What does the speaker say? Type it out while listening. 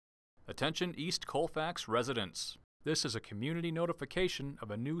Attention East Colfax residents. This is a community notification of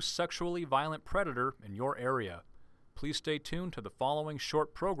a new sexually violent predator in your area. Please stay tuned to the following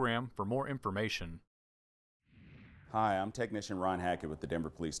short program for more information. Hi, I'm Technician Ron Hackett with the Denver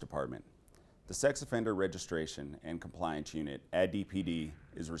Police Department. The Sex Offender Registration and Compliance Unit at DPD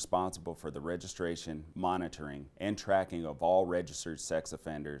is responsible for the registration, monitoring, and tracking of all registered sex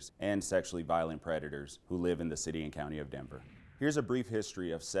offenders and sexually violent predators who live in the city and county of Denver. Here's a brief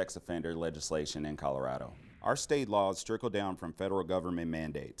history of sex offender legislation in Colorado. Our state laws trickle down from federal government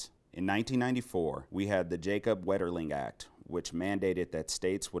mandates. In 1994, we had the Jacob Wetterling Act, which mandated that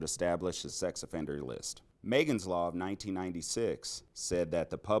states would establish a sex offender list. Megan's Law of 1996 said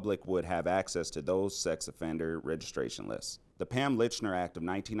that the public would have access to those sex offender registration lists. The Pam Lichner Act of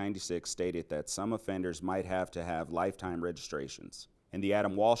 1996 stated that some offenders might have to have lifetime registrations. And the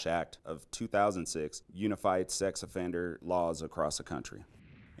Adam Walsh Act of 2006 unified sex offender laws across the country.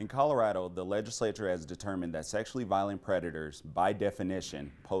 In Colorado, the legislature has determined that sexually violent predators, by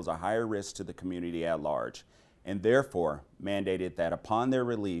definition, pose a higher risk to the community at large, and therefore mandated that upon their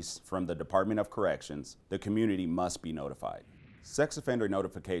release from the Department of Corrections, the community must be notified. Sex offender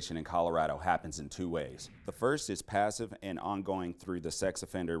notification in Colorado happens in two ways. The first is passive and ongoing through the sex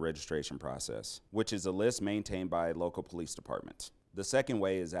offender registration process, which is a list maintained by local police departments. The second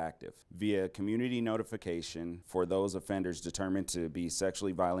way is active, via community notification for those offenders determined to be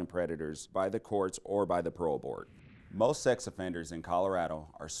sexually violent predators by the courts or by the parole board. Most sex offenders in Colorado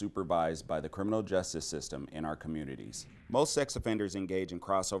are supervised by the criminal justice system in our communities. Most sex offenders engage in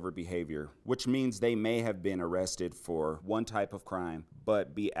crossover behavior, which means they may have been arrested for one type of crime,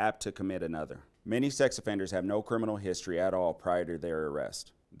 but be apt to commit another. Many sex offenders have no criminal history at all prior to their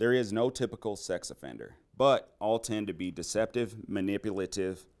arrest. There is no typical sex offender, but all tend to be deceptive,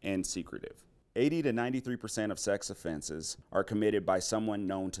 manipulative, and secretive. 80 to 93% of sex offenses are committed by someone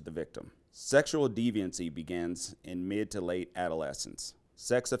known to the victim. Sexual deviancy begins in mid to late adolescence.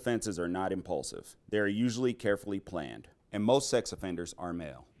 Sex offenses are not impulsive. They are usually carefully planned, and most sex offenders are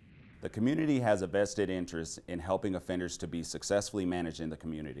male. The community has a vested interest in helping offenders to be successfully managed in the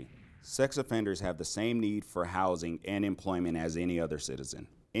community. Sex offenders have the same need for housing and employment as any other citizen.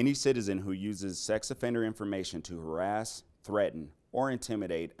 Any citizen who uses sex offender information to harass, threaten, or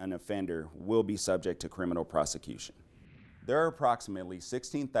intimidate an offender will be subject to criminal prosecution. There are approximately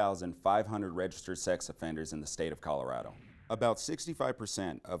 16,500 registered sex offenders in the state of Colorado. About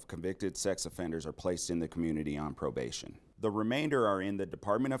 65% of convicted sex offenders are placed in the community on probation. The remainder are in the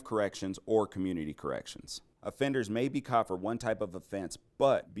Department of Corrections or Community Corrections. Offenders may be caught for one type of offense,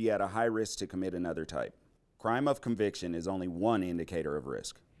 but be at a high risk to commit another type. Crime of conviction is only one indicator of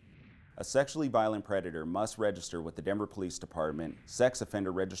risk. A sexually violent predator must register with the Denver Police Department Sex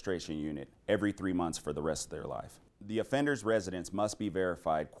Offender Registration Unit every 3 months for the rest of their life. The offender's residence must be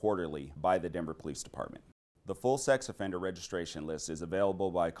verified quarterly by the Denver Police Department. The full sex offender registration list is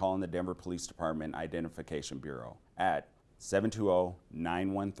available by calling the Denver Police Department Identification Bureau at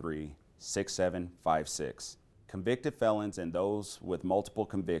 720-913-6756. Convicted felons and those with multiple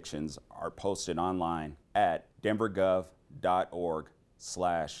convictions are posted online at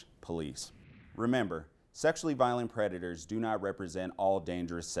denvergov.org/police. Remember, sexually violent predators do not represent all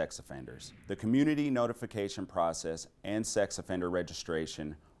dangerous sex offenders. The community notification process and sex offender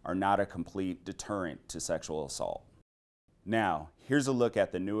registration are not a complete deterrent to sexual assault. Now, here's a look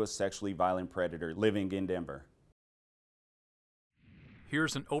at the newest sexually violent predator living in Denver.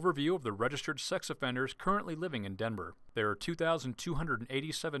 Here's an overview of the registered sex offenders currently living in Denver. There are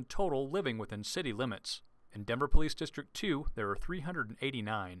 2,287 total living within city limits. In Denver Police District 2, there are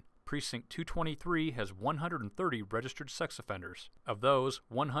 389. Precinct 223 has 130 registered sex offenders. Of those,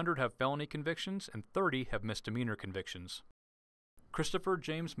 100 have felony convictions and 30 have misdemeanor convictions. Christopher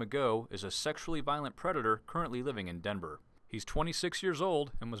James McGough is a sexually violent predator currently living in Denver. He's 26 years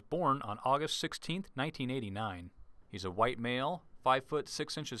old and was born on August 16, 1989. He's a white male, 5 foot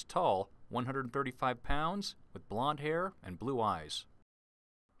 6 inches tall, 135 pounds, with blonde hair and blue eyes.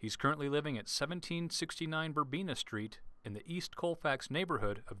 He's currently living at 1769 Verbena Street in the East Colfax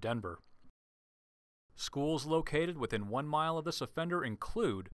neighborhood of Denver. Schools located within 1 mile of this offender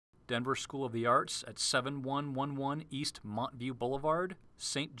include Denver School of the Arts at 7111 East Montview Boulevard,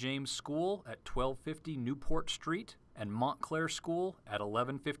 St. James School at 1250 Newport Street, and Montclair School at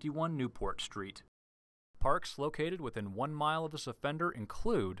 1151 Newport Street. Parks located within 1 mile of this offender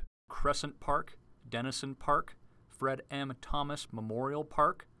include Crescent Park, Denison Park, Fred M. Thomas Memorial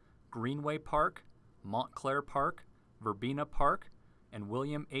Park, Greenway Park, Montclair Park, Verbena Park, and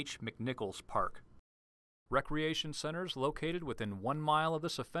William H. McNichols Park. Recreation centers located within 1 mile of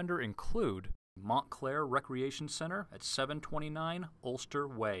this offender include Montclair Recreation Center at 729 Ulster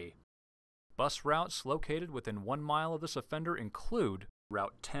Way, Bus routes located within 1 mile of this offender include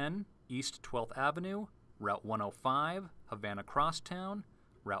Route 10, East 12th Avenue, Route 105, Havana Crosstown,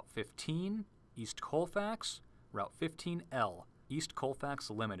 Route 15, East Colfax, Route 15L, East Colfax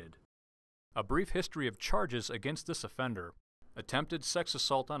Limited. A brief history of charges against this offender. Attempted sex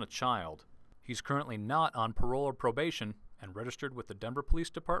assault on a child. He's currently not on parole or probation and registered with the Denver Police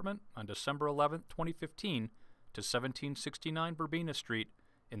Department on December 11, 2015 to 1769 Verbena Street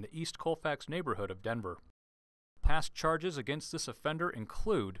in the East Colfax neighborhood of Denver. Past charges against this offender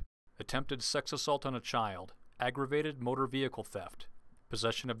include attempted sex assault on a child, aggravated motor vehicle theft,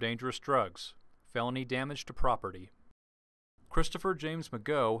 possession of dangerous drugs, felony damage to property. Christopher James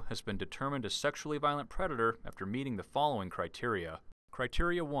McGough has been determined a sexually violent predator after meeting the following criteria.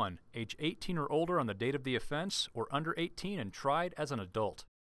 Criteria 1. Age 18 or older on the date of the offense, or under 18 and tried as an adult.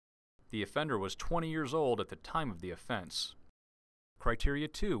 The offender was 20 years old at the time of the offense. Criteria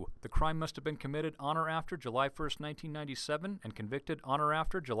 2. The crime must have been committed on or after July 1, 1997 and convicted on or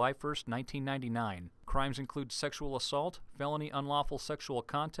after July 1, 1999. Crimes include sexual assault, felony unlawful sexual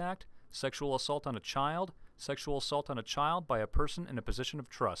contact, sexual assault on a child, sexual assault on a child by a person in a position of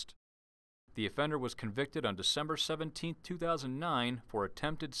trust. The offender was convicted on December 17, 2009 for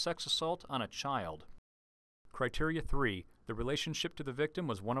attempted sex assault on a child. Criteria 3. The relationship to the victim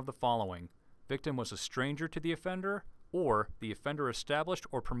was one of the following. Victim was a stranger to the offender, or the offender established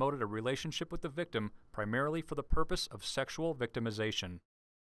or promoted a relationship with the victim primarily for the purpose of sexual victimization.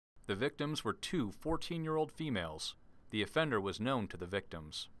 The victims were two 14-year-old females. The offender was known to the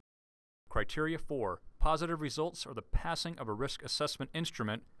victims. Criteria 4. Positive results are the passing of a risk assessment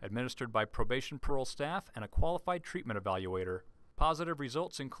instrument administered by probation parole staff and a qualified treatment evaluator. Positive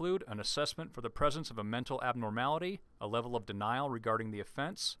results include an assessment for the presence of a mental abnormality, a level of denial regarding the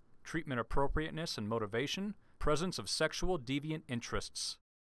offense, treatment appropriateness and motivation, presence of sexual deviant interests.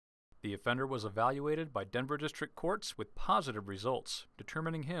 The offender was evaluated by Denver District Courts with positive results,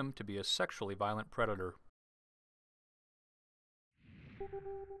 determining him to be a sexually violent predator.